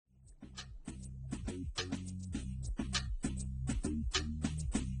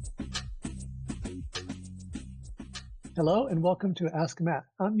Hello and welcome to Ask Matt.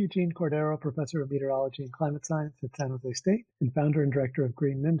 I'm Eugene Cordero, Professor of Meteorology and Climate Science at San Jose State and founder and director of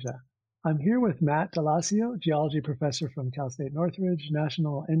Green Ninja. I'm here with Matt Dalasio, Geology Professor from Cal State Northridge,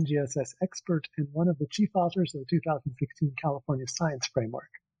 National NGSS expert, and one of the chief authors of the 2016 California Science Framework.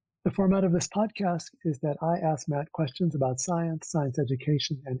 The format of this podcast is that I ask Matt questions about science, science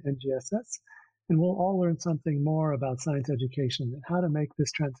education, and NGSS, and we'll all learn something more about science education and how to make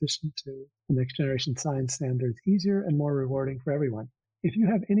this transition to the next generation science standards easier and more rewarding for everyone. If you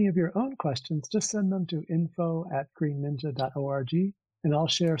have any of your own questions, just send them to info@greenninja.org, and I'll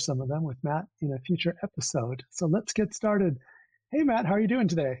share some of them with Matt in a future episode. So let's get started. Hey, Matt, how are you doing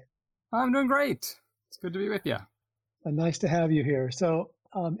today? I'm doing great. It's good to be with you. Nice to have you here. So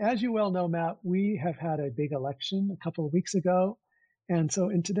as you well know, Matt, we have had a big election a couple of weeks ago. And so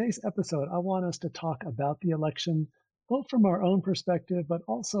in today's episode, I want us to talk about the election, both from our own perspective, but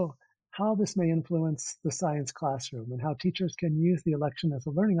also how this may influence the science classroom and how teachers can use the election as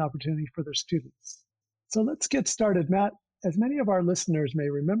a learning opportunity for their students. So let's get started. Matt, as many of our listeners may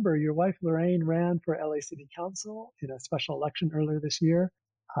remember, your wife Lorraine ran for LA City Council in a special election earlier this year.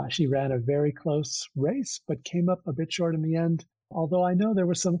 She ran a very close race, but came up a bit short in the end, although I know there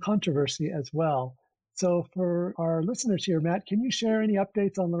was some controversy as well. So for our listeners here, Matt, can you share any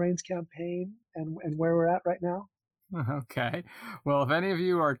updates on Lorraine's campaign and where we're at right now? Okay. Well, if any of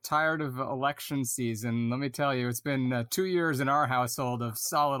you are tired of election season, let me tell you, it's been 2 years in our household of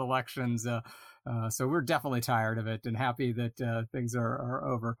solid elections. So we're definitely tired of it and happy that things are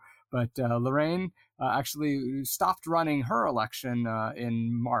over. But Lorraine actually stopped running her election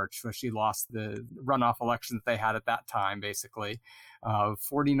in March, where she lost the runoff election that they had at that time, basically.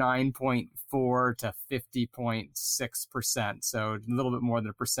 49.4 to 50.6%. So a little bit more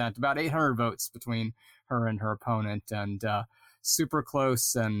than a percent, about 800 votes between her and her opponent, and super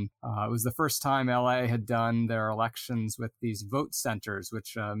close. And it was the first time LA had done their elections with these vote centers,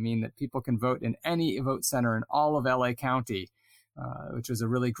 which mean that people can vote in any vote center in all of LA County, which was a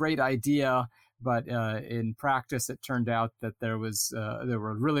really great idea. But in practice, it turned out that there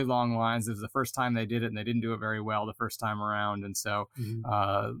were really long lines. It was the first time they did it, and they didn't do it very well the first time around. And so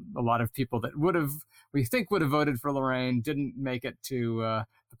a lot of people that would have voted for Lorraine didn't make it to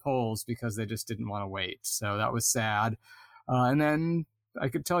the polls because they just didn't want to wait. So that was sad. And then I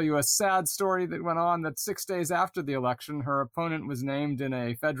could tell you a sad story that went on that 6 days after the election, her opponent was named in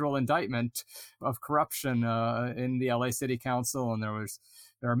a federal indictment of corruption in the LA City Council. And there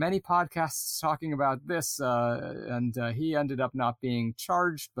are many podcasts talking about this, and he ended up not being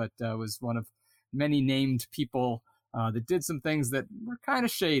charged, but was one of many named people that did some things that were kind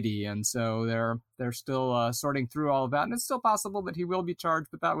of shady. And so they're still sorting through all of that. And it's still possible that he will be charged,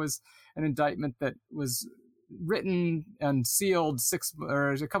 but that was an indictment that was written and sealed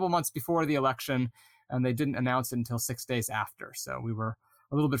a couple months before the election, and they didn't announce it until 6 days after. So we were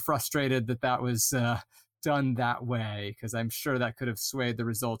a little bit frustrated that was done that way, because I'm sure that could have swayed the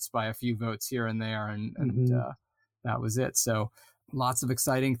results by a few votes here and there, and that was it. So lots of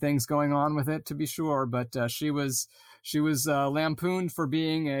exciting things going on with it, to be sure. But she was lampooned for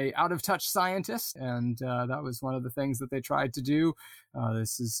being a out of touch scientist, and that was one of the things that they tried to do.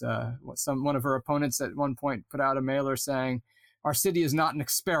 This is one of her opponents at one point put out a mailer saying, "Our city is not an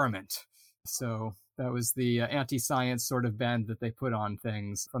experiment." So that was the anti-science sort of bend that they put on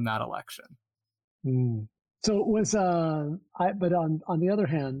things from that election. So it was, but on the other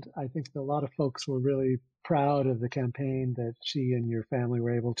hand, I think a lot of folks were really proud of the campaign that she and your family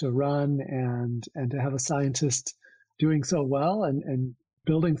were able to run, and to have a scientist doing so well and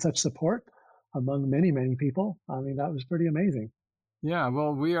building such support among many, many people. I mean, that was pretty amazing. Yeah,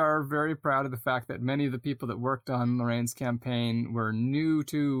 well, we are very proud of the fact that many of the people that worked on Lorraine's campaign were new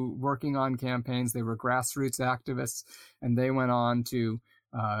to working on campaigns. They were grassroots activists, and they went on to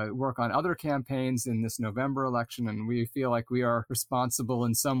work on other campaigns in this November election, and we feel like we are responsible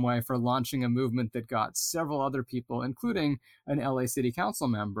in some way for launching a movement that got several other people, including an LA City Council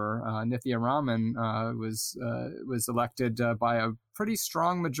member. Nithya Raman was elected by a pretty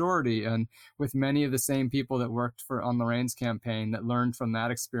strong majority, and with many of the same people that worked on Lorraine's campaign that learned from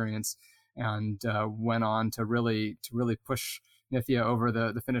that experience and went on to really push Nithya over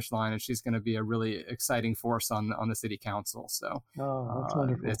the finish line, and she's going to be a really exciting force on the city council. So that's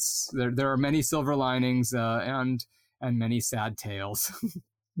wonderful. There are many silver linings and many sad tales.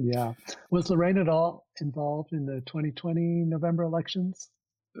 Yeah. Was Lorraine at all involved in the 2020 November elections?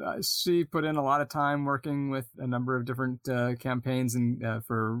 She put in a lot of time working with a number of different campaigns and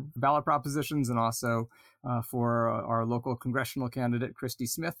for ballot propositions, and also for our local congressional candidate, Christy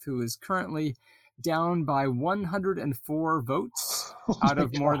Smith, who is currently down by 104 votes out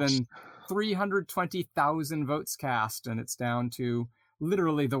of more than 320,000 votes cast, and it's down to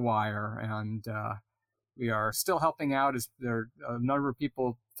literally the wire. And we are still helping out as there are a number of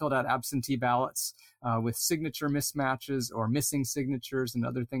people filled out absentee ballots with signature mismatches or missing signatures and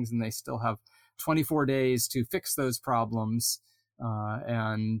other things, and they still have 24 days to fix those problems.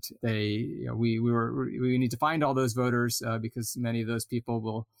 And we need to find all those voters because many of those people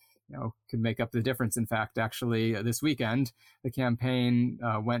will, could make up the difference. In fact, actually, this weekend, the campaign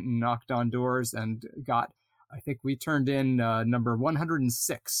went and knocked on doors and got, I think we turned in number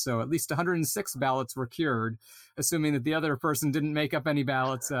 106. So at least 106 ballots were cured, assuming that the other person didn't make up any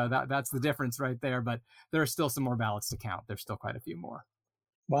ballots. That's the difference right there. But there are still some more ballots to count. There's still quite a few more.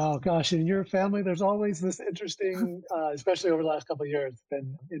 Wow, gosh, in your family, there's always this interesting, especially over the last couple of years, it's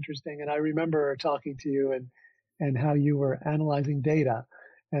been interesting. And I remember talking to you and how you were analyzing data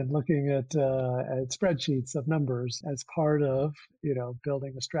and looking at spreadsheets of numbers as part of,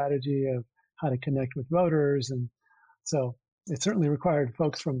 building a strategy of how to connect with voters. And so it certainly required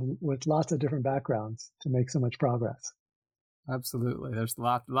folks with lots of different backgrounds to make so much progress. Absolutely. There's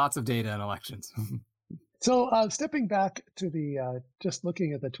lots of data in elections. So stepping back to just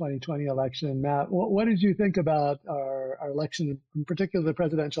looking at the 2020 election, Matt, what did you think about our election, in particular the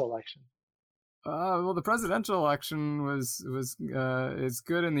presidential election? Well, the presidential election is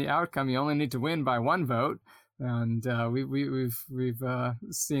good in the outcome. You only need to win by one vote, and we've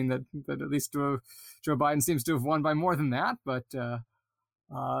seen that at least Joe Biden seems to have won by more than that, but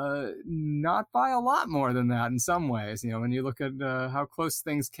not by a lot more than that in some ways. When you look at how close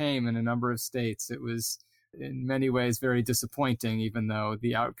things came in a number of states, it was in many ways very disappointing, even though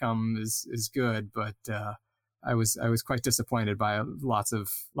the outcome is good. But I was quite disappointed by lots of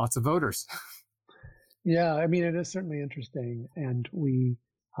voters. Yeah, I mean, it is certainly interesting, and we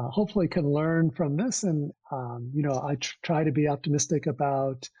hopefully can learn from this. And I try to be optimistic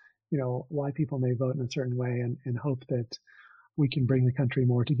about why people may vote in a certain way, and hope that we can bring the country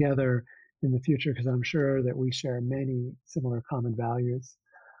more together in the future, because I'm sure that we share many similar common values.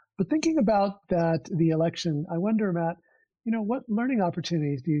 But thinking about the election, I wonder, Matt, what learning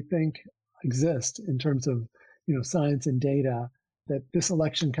opportunities do you think exist in terms of, science and data that this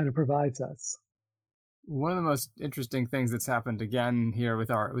election kind of provides us? One of the most interesting things that's happened again here with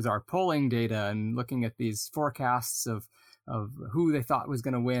our polling data and looking at these forecasts of who they thought was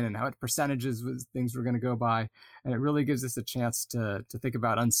going to win and how what percentages things were going to go by. And it really gives us a chance to think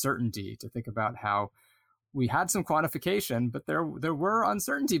about uncertainty, to think about how we had some quantification, but there were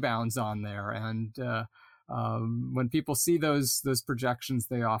uncertainty bounds on there. And when people see those projections,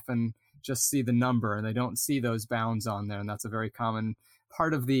 they often just see the number and they don't see those bounds on there. And that's a very common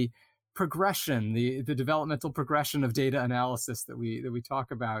part of the progression, the developmental progression of data analysis that we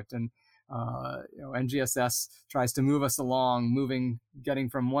talk about. And NGSS tries to move us along, getting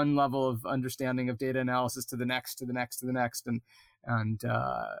from one level of understanding of data analysis to the next, to the next, to the next. And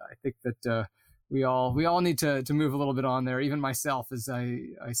I think that we all need to move a little bit on there. Even myself, as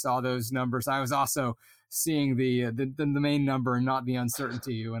I saw those numbers, I was also seeing the main number and not the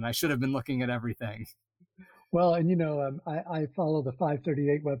uncertainty, and I should have been looking at everything. Well, and I follow the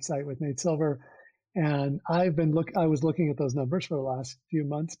 538 website with Nate Silver, and I was looking at those numbers for the last few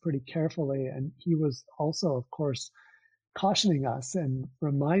months pretty carefully, and he was also, of course, cautioning us and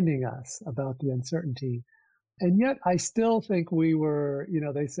reminding us about the uncertainty. And yet I still think we were,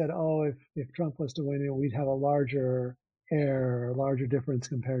 they said, oh, if Trump was to win, we'd have a larger error, a larger difference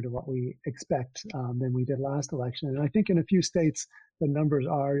compared to what we expect than we did last election. And I think in a few states, the numbers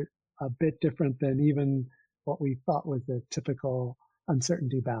are a bit different than even what we thought was the typical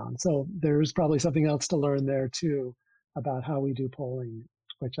uncertainty bound. So there's probably something else to learn there too about how we do polling,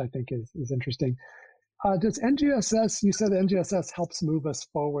 which I think is interesting. Does NGSS, you said NGSS helps move us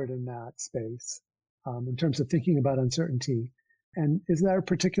forward in that space in terms of thinking about uncertainty. And is there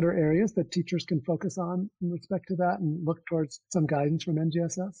particular areas that teachers can focus on in respect to that and look towards some guidance from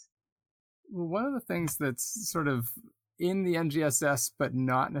NGSS? Well, one of the things that's sort of in the NGSS, but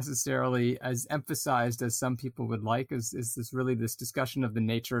not necessarily as emphasized as some people would like, is this discussion of the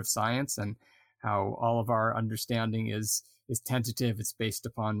nature of science and how all of our understanding is tentative. It's based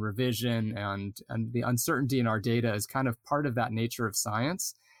upon revision, and the uncertainty in our data is kind of part of that nature of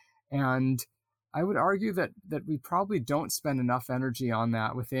science. And I would argue that we probably don't spend enough energy on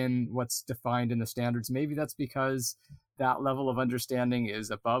that within what's defined in the standards. Maybe that's because that level of understanding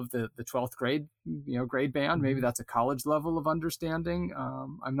is above the 12th grade, grade band. Maybe that's a college level of understanding.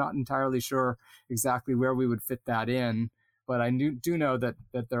 I'm not entirely sure exactly where we would fit that in, but I do know that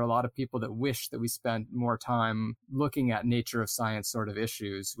there are a lot of people that wish that we spent more time looking at nature of science sort of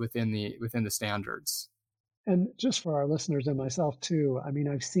issues within the standards. And just for our listeners and myself too, I mean,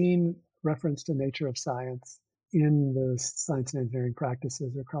 I've seen reference to nature of science in the science and engineering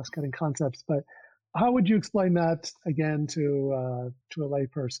practices or cross-cutting concepts. But how would you explain that again to a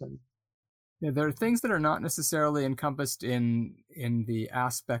layperson? Yeah, there are things that are not necessarily encompassed in the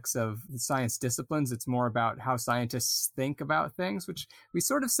aspects of the science disciplines. It's more about how scientists think about things, which we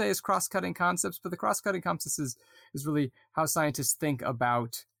sort of say is cross-cutting concepts, but the cross-cutting concepts is really how scientists think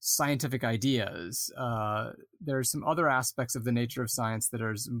about scientific ideas. There's some other aspects of the nature of science that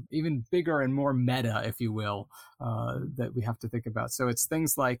are even bigger and more meta, if you will, that we have to think about. So it's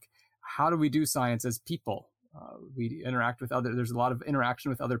things like, how do we do science as people? We interact with there's a lot of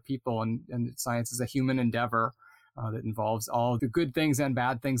interaction with other people, and science is a human endeavor that involves all the good things and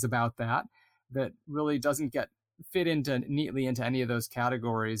bad things about that really doesn't get fit neatly into any of those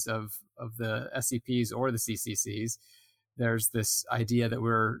categories of the SCPs or the CCCs. There's this idea that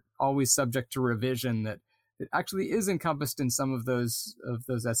we're always subject to revision that actually is encompassed in some of those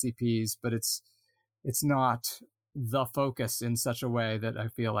SCPs, but it's not the focus in such a way that I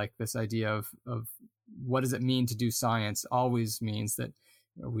feel like this idea of what does it mean to do science always means that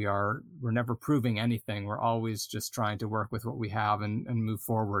we're never proving anything. We're always just trying to work with what we have and move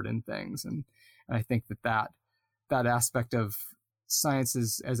forward in things. And I think that aspect of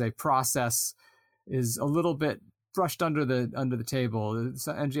science as a process is a little bit brushed under the table.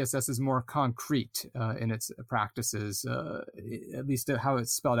 NGSS is more concrete in its practices, at least how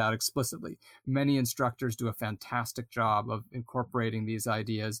it's spelled out explicitly. Many instructors do a fantastic job of incorporating these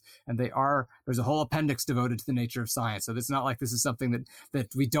ideas, and there's a whole appendix devoted to the nature of science. So it's not like this is something that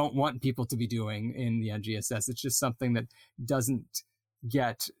we don't want people to be doing in the NGSS. It's just something that doesn't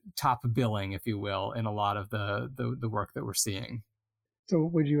get top billing, if you will, in a lot of the work that we're seeing. So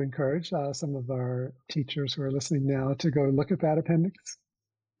would you encourage some of our teachers who are listening now to go look at that appendix?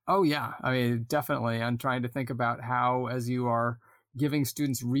 Oh, yeah. I mean, definitely. I'm trying to think about how, as you are giving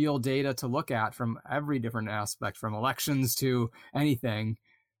students real data to look at from every different aspect, from elections to anything,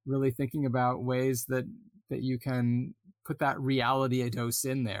 really thinking about ways that you can put that reality dose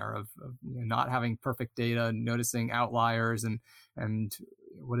in there of not having perfect data, noticing outliers, and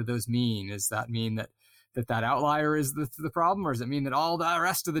what do those mean? Does that mean that outlier is the problem, or does it mean that all the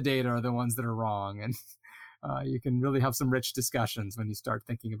rest of the data are the ones that are wrong? And you can really have some rich discussions when you start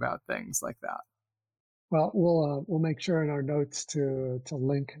thinking about things like that. Well, we'll make sure in our notes to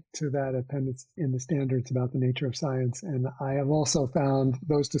link to that appendix in the standards about the nature of science. And I have also found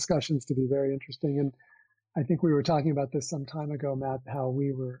those discussions to be very interesting. And I think we were talking about this some time ago, Matt, how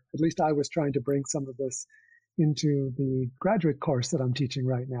at least I was trying to bring some of this into the graduate course that I'm teaching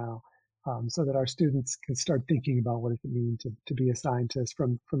right now. So that our students can start thinking about what does it mean to be a scientist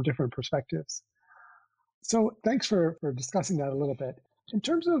from different perspectives. So thanks for discussing that a little bit. In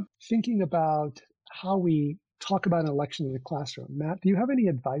terms of thinking about how we talk about an election in the classroom, Matt, do you have any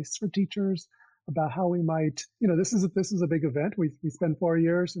advice for teachers about how we might, this is a big event. We spend 4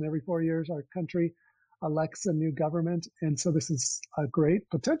 years, and every 4 years our country elects a new government. And so this is a great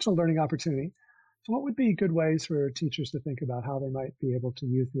potential learning opportunity. So what would be good ways for teachers to think about how they might be able to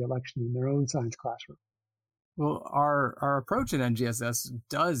use the election in their own science classroom? Well, our approach at NGSS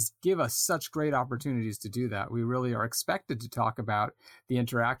does give us such great opportunities to do that. We really are expected to talk about the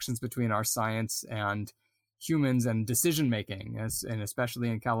interactions between our science and humans and decision making, and especially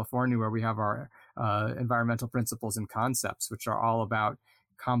in California, where we have our environmental principles and concepts, which are all about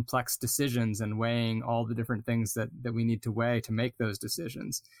complex decisions and weighing all the different things that we need to weigh to make those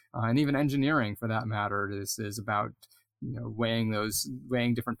decisions. And even engineering, for that matter, is about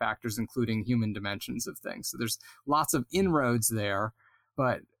weighing different factors, including human dimensions of things. So there's lots of inroads there.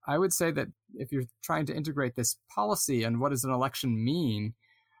 But I would say that if you're trying to integrate this policy and what does an election mean,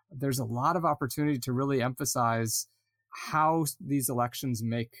 there's a lot of opportunity to really emphasize how these elections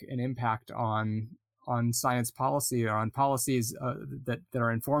make an impact on science policy, or on policies that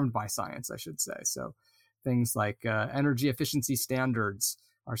are informed by science, I should say. So things like energy efficiency standards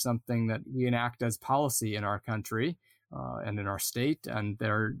are something that we enact as policy in our country and in our state, and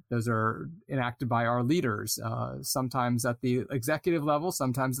those are enacted by our leaders, sometimes at the executive level,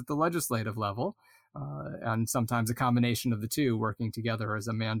 sometimes at the legislative level, and sometimes a combination of the two working together as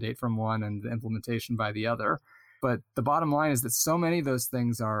a mandate from one and the implementation by the other. But the bottom line is that so many of those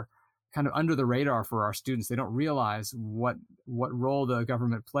things are kind of under the radar for our students. They don't realize what role the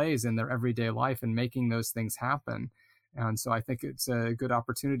government plays in their everyday life in making those things happen. And so I think it's a good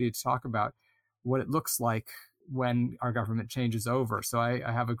opportunity to talk about what it looks like when our government changes over. So I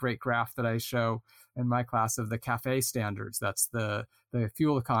have a great graph that I show in my class of the CAFE standards. That's the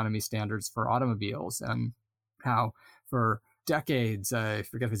fuel economy standards for automobiles, and how for decades. I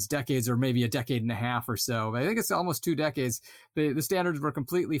forget if it's decades or maybe a decade and a half or so, but I think it's almost 2 decades. The standards were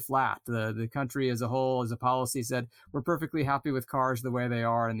completely flat. The country as a whole, as a policy, said we're perfectly happy with cars the way they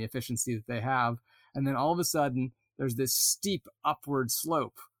are and the efficiency that they have. And then all of a sudden, there's this steep upward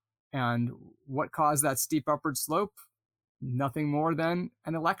slope. And what caused that steep upward slope? Nothing more than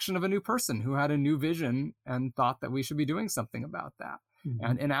an election of a new person who had a new vision and thought that we should be doing something about that,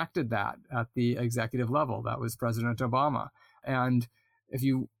 and enacted that at the executive level. That was President Obama. And if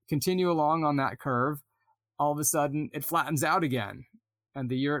you continue along on that curve, all of a sudden it flattens out again. And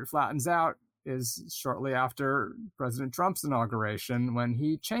the year it flattens out is shortly after President Trump's inauguration, when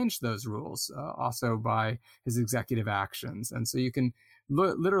he changed those rules, also by his executive actions. And so you can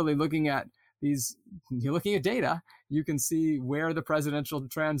literally looking at data, you can see where the presidential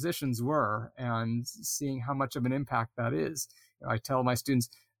transitions were and seeing how much of an impact that is. I tell my students,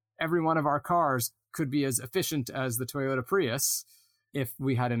 every one of our cars could be as efficient as the Toyota Prius. If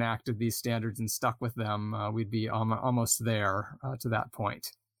we had enacted these standards and stuck with them, we'd be almost there to that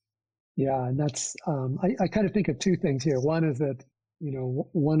point. Yeah, and that's, I kind of think of two things here. One is that,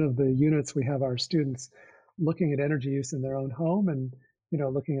 one of the units we have our students looking at energy use in their own home and,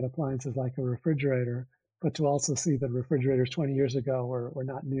 looking at appliances like a refrigerator, but to also see that refrigerators 20 years ago were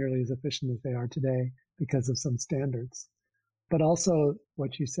not nearly as efficient as they are today because of some standards. But also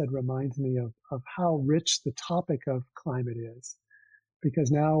what you said reminds me of how rich the topic of climate is,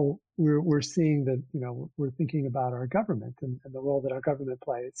 because now we're seeing that, we're thinking about our government and the role that our government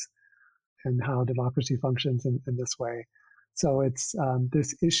plays and how democracy functions in this way. So it's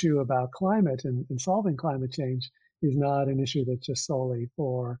this issue about climate and solving climate change is not an issue that's just solely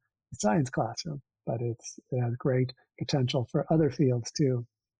for the science classroom, but it has great potential for other fields too.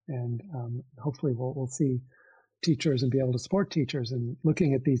 And hopefully we'll see teachers and be able to support teachers in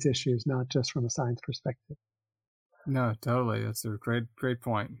looking at these issues, not just from a science perspective. No, totally. That's a great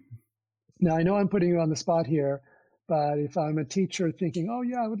point. Now, I know I'm putting you on the spot here, but if I'm a teacher thinking, oh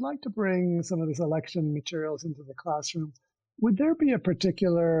yeah, I would like to bring some of this election materials into the classroom, would there be a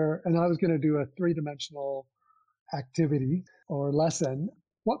particular, and I was going to do a 3-dimensional activity or lesson,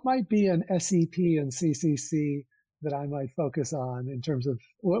 what might be an SEP and CCC that I might focus on in terms of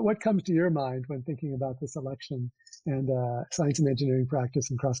what comes to your mind when thinking about this election and science and engineering practice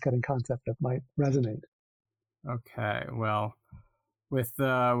and cross-cutting concept that might resonate? Okay, well, with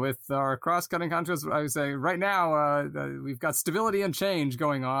our cross-cutting concepts, I would say right now we've got stability and change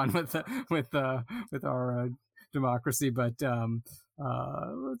going on with our democracy, but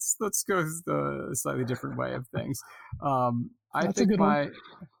let's go the slightly different way of things. I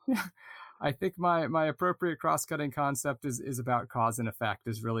think my appropriate cross-cutting concept is about cause and effect,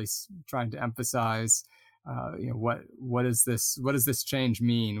 is really trying to emphasize, what does this change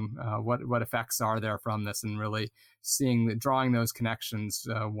mean? What effects are there from this, and really drawing those connections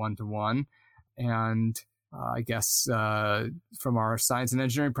one to one. And I guess from our science and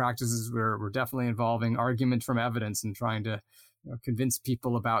engineering practices, we're definitely involving argument from evidence and trying to convince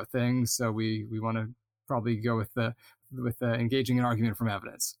people about things. So we want to probably go with the engaging in argument from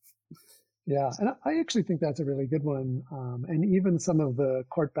evidence. Yeah, and I actually think that's a really good one. And even some of the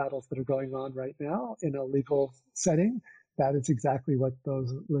court battles that are going on right now in a legal setting, that is exactly what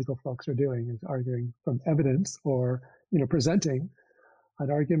those legal folks are doing, is arguing from evidence, or presenting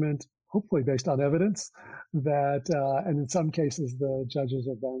an argument, hopefully based on evidence, that, and in some cases the judges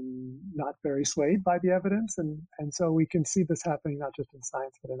have been not very swayed by the evidence. And so we can see this happening not just in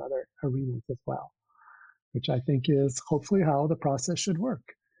science, but in other arenas as well, which I think is hopefully how the process should work.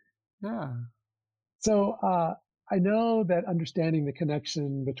 Yeah. So I know that understanding the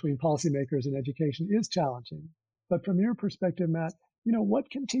connection between policymakers and education is challenging, but from your perspective, Matt, what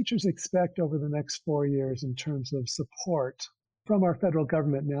can teachers expect over the next 4 years in terms of support from our federal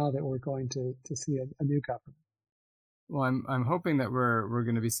government now that we're going to see a new government? Well, I'm hoping that we're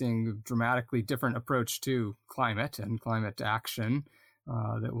going to be seeing a dramatically different approach to climate and climate action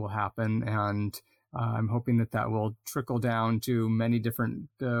that will happen, and I'm hoping that will trickle down to many different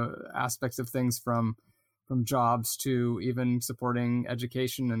aspects of things, from jobs to even supporting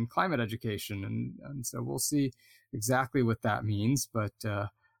education and climate education. And so we'll see exactly what that means. But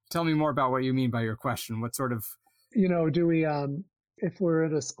tell me more about what you mean by your question. What sort of... do we, if we're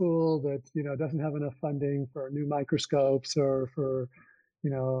at a school that, doesn't have enough funding for new microscopes or for,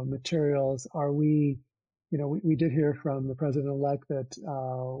 materials, are we... we did hear from the president-elect that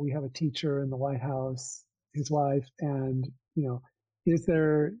we have a teacher in the White House, his wife, and, is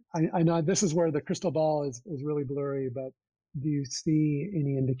there, I know this is where the crystal ball is really blurry, but do you see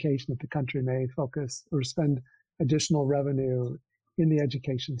any indication that the country may focus or spend additional revenue in the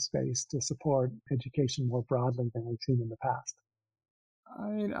education space to support education more broadly than we've seen in the past?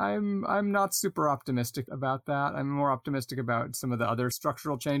 I'm not super optimistic about that. I'm more optimistic about some of the other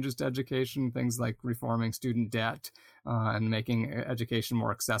structural changes to education, things like reforming student debt and making education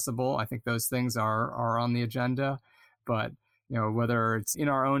more accessible. I think those things are on the agenda, but whether it's in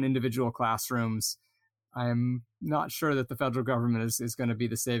our own individual classrooms, I'm not sure that the federal government is going to be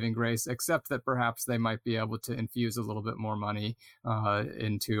the saving grace, except that perhaps they might be able to infuse a little bit more money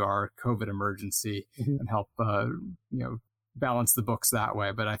into our COVID emergency Mm-hmm. and help balance the books that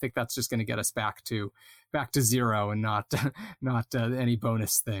way. But I think that's just going to get us back to zero and not any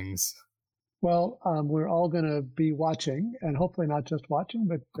bonus things. Well, we're all going to be watching, and hopefully not just watching,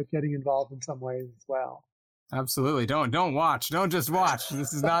 but getting involved in some ways as well. Absolutely. Don't watch. Don't just watch.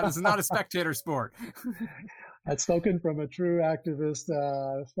 This is not a spectator sport. That's spoken from a true activist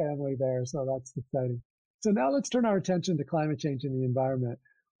family there, so that's exciting. So now let's turn our attention to climate change and the environment,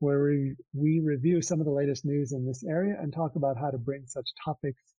 where we review some of the latest news in this area and talk about how to bring such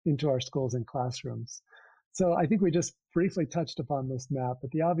topics into our schools and classrooms. So I think we just briefly touched upon this, Matt, but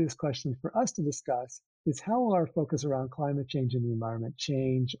the obvious question for us to discuss is how will our focus around climate change and the environment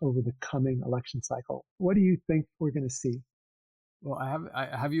change over the coming election cycle? What do you think we're going to see? Well,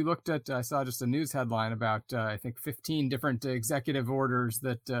 have you looked at, I saw just a news headline about, I think 15 different executive orders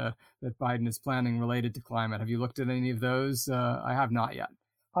that Biden is planning related to climate. Have you looked at any of those? I have not yet.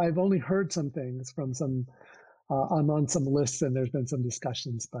 I've only heard some things from some, I'm on some lists and there's been some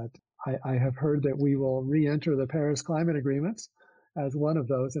discussions, but I have heard that we will re-enter the Paris Climate Agreements as one of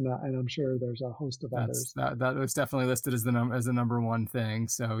those, and I'm sure there's a host of others. That was definitely listed as the number one thing.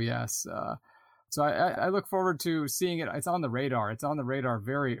 So yes, so I look forward to seeing it. It's on the radar. It's on the radar.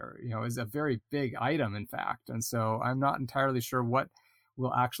 Is a very big item, in fact, and so I'm not entirely sure what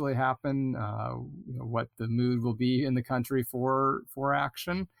will actually happen. What the mood will be in the country for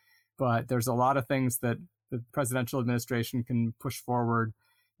action, but there's a lot of things that the presidential administration can push forward.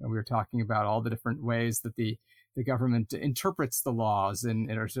 We were talking about all the different ways that the government interprets the laws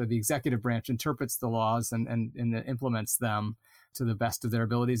or so the executive branch interprets the laws and implements them to the best of their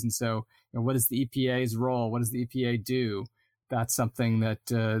abilities. And so, what is the EPA's role? What does the EPA do? That's something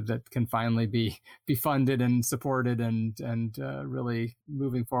that can finally be funded and supported and really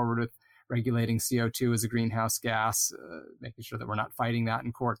moving forward with regulating CO2 as a greenhouse gas, making sure that we're not fighting that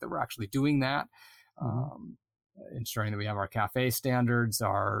in court, that we're actually doing that. Ensuring that we have our CAFE standards,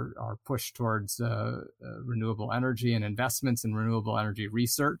 our push towards renewable energy and investments in renewable energy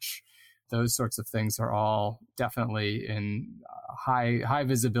research. Those sorts of things are all definitely in high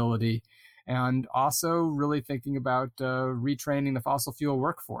visibility. And also really thinking about retraining the fossil fuel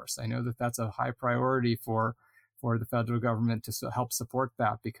workforce. I know that that's a high priority for the federal government to help support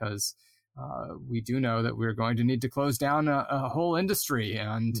that, because we do know that we're going to need to close down a whole industry,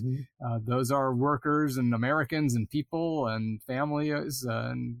 and those are workers and Americans and people and families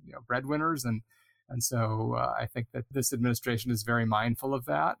and breadwinners, and so I think that this administration is very mindful of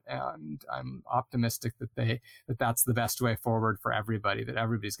that, and I'm optimistic that that's the best way forward for everybody. That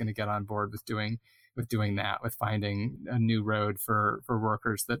everybody's going to get on board with doing that, with finding a new road for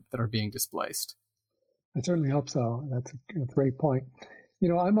workers that are being displaced. I certainly hope so. That's a great point.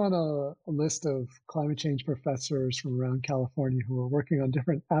 I'm on a list of climate change professors from around California who are working on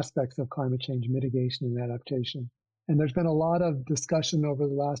different aspects of climate change mitigation and adaptation. And there's been a lot of discussion over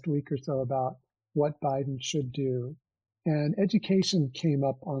the last week or so about what Biden should do. And education came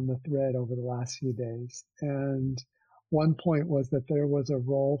up on the thread over the last few days. And one point was that there was a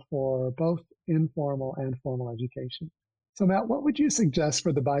role for both informal and formal education. So Matt, what would you suggest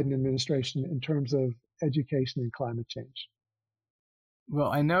for the Biden administration in terms of education and climate change?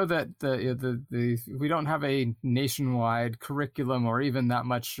 Well, I know that we don't have a nationwide curriculum or even that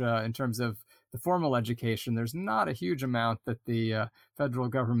much in terms of the formal education. There's not a huge amount that the federal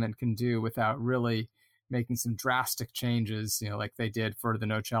government can do without really making some drastic changes, like they did for the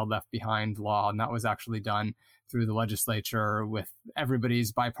No Child Left Behind law. And that was actually done through the legislature with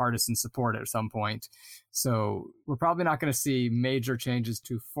everybody's bipartisan support at some point. So we're probably not going to see major changes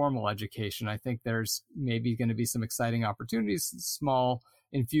to formal education. I think there's maybe going to be some exciting opportunities, small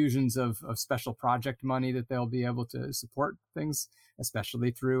infusions of special project money that they'll be able to support things,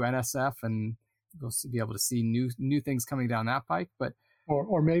 especially through NSF, and we'll be able to see new things coming down that pike. But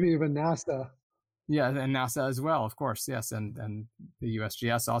or maybe even NASA. Yeah, and NASA as well, of course, yes. And the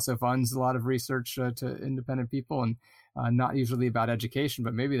USGS also funds a lot of research to independent people, and not usually about education,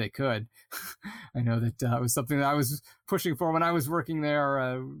 but maybe they could. I know that it was something that I was pushing for when I was working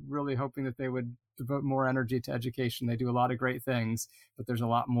there, really hoping that they would devote more energy to education. They do a lot of great things, but there's a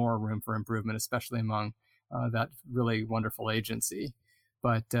lot more room for improvement, especially among that really wonderful agency.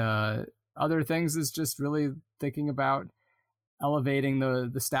 But other things is just really thinking about elevating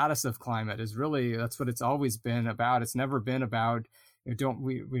the status of climate. Is really, that's what it's always been about. It's never been about, we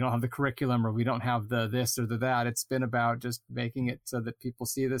don't have the curriculum, or we don't have the this or the that. It's been about just making it so that people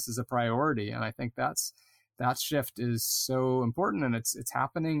see this as a priority. And I think that shift is so important, and it's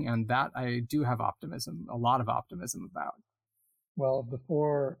happening, and that I do have optimism, a lot of optimism about. Well, the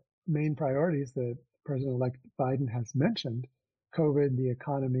four main priorities that President-elect Biden has mentioned: COVID, the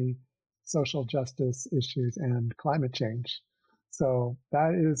economy, social justice issues, and climate change. So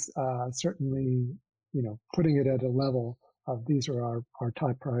that is certainly, putting it at a level of these are our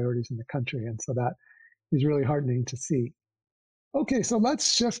top priorities in the country. And so that is really heartening to see. Okay, so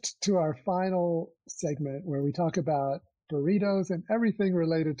let's shift to our final segment where we talk about burritos and everything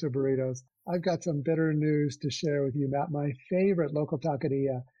related to burritos. I've got some bitter news to share with you, Matt. My favorite local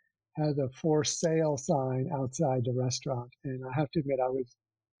taqueria has a for sale sign outside the restaurant. And I have to admit, I was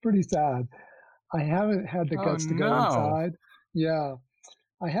pretty sad. I haven't had the guts to go inside. Yeah,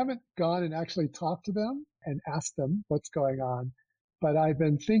 I haven't gone and actually talked to them and asked them what's going on. But I've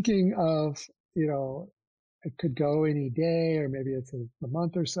been thinking of, it could go any day, or maybe it's a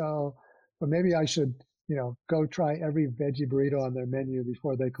month or so, but maybe I should, go try every veggie burrito on their menu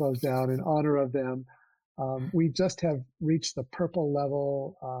before they close down in honor of them. We just have reached the purple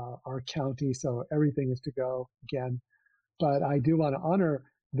level, our county, so everything is to go again. But I do want to honor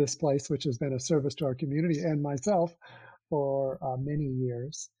this place, which has been a service to our community and myself for many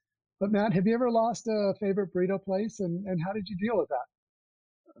years. But Matt, have you ever lost a favorite burrito place, and how did you deal with that?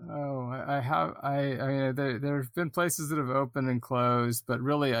 Oh, I have. I mean, there've been places that have opened and closed, but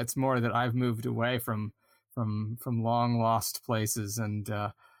really, it's more that I've moved away from long lost places, and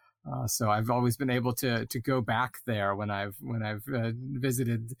so I've always been able to go back there when I've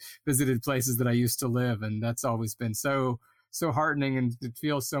visited places that I used to live, and that's always been so heartening, and it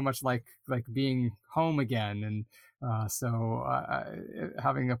feels so much like being home again. And so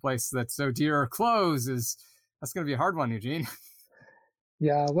having a place that's so dear close that's going to be a hard one, Eugene.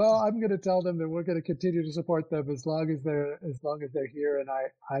 Yeah, well, I'm going to tell them that we're going to continue to support them as long as they're here. And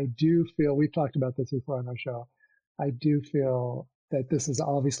I do feel, we've talked about this before on our show, I do feel that this is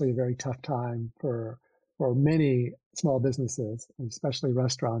obviously a very tough time for many small businesses, especially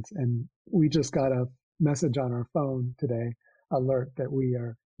restaurants. And we just got a message on our phone today, alert that we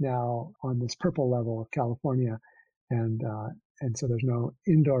are now on this purple level of California, and so there's no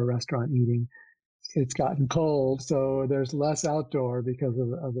indoor restaurant eating. It's gotten cold, so there's less outdoor because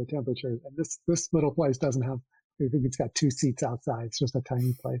of the temperatures. And this little place doesn't have, I think it's got 2 seats outside. It's just a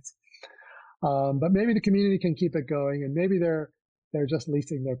tiny place. But maybe the community can keep it going, and maybe they're just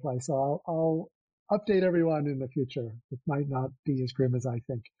leasing their place. So I'll update everyone in the future. It might not be as grim as I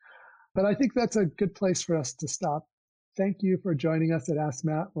think. But I think that's a good place for us to stop. Thank you for joining us at Ask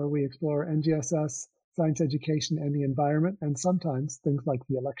Matt, where we explore NGSS, science education, and the environment, and sometimes things like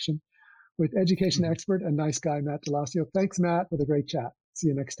the election, with education expert and nice guy, Matt D'Alacio. Thanks, Matt, for the great chat. See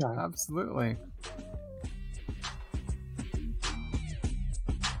you next time. Absolutely.